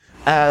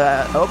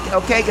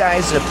Okay,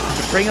 guys,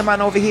 bring him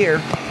on over here.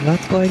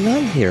 What's going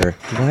on here?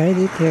 Why are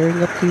they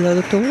tearing up the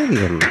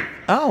auditorium?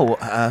 Oh,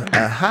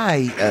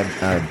 hi.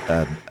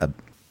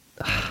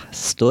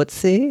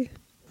 Stutzy?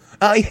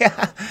 Oh,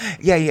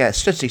 yeah,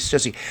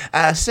 Stutzy.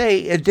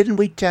 Say, didn't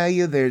we tell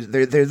you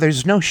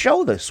there's no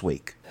show this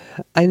week?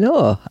 I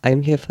know.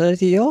 I'm here for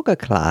the yoga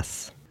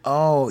class.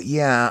 Oh,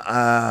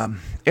 yeah,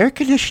 air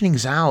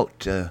conditioning's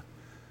out,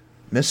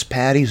 Miss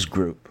Patty's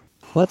group.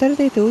 What are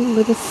they doing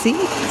with the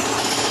seats?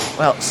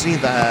 Well, see,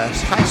 the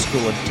high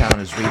school in town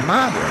is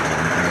remodeling,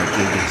 and they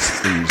gave us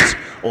these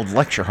old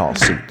lecture hall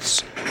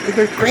seats.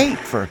 They're great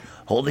for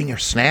holding your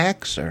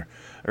snacks or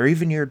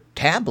even your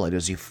tablet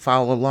as you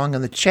follow along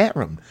in the chat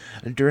room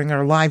during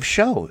our live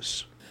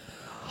shows.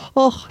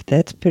 Oh,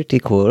 that's pretty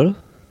cool.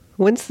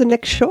 When's the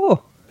next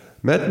show?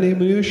 Matinee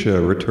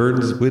Minutia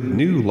returns with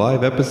new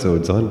live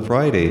episodes on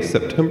Friday,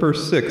 September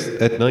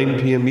 6th at 9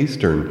 p.m.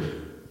 Eastern.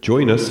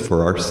 Join us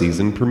for our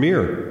season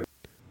premiere.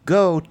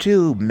 Go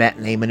to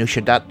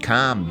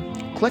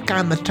matineeminutia.com, click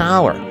on the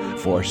tower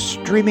for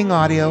streaming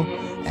audio,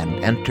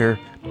 and enter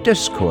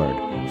Discord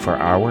for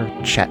our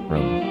chat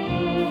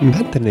room.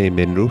 Matinee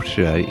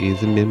Minutia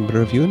is a member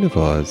of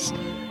Univaz,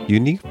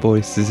 Unique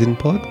Voices in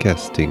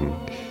Podcasting.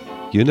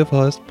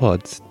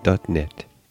 UnivazPods.net.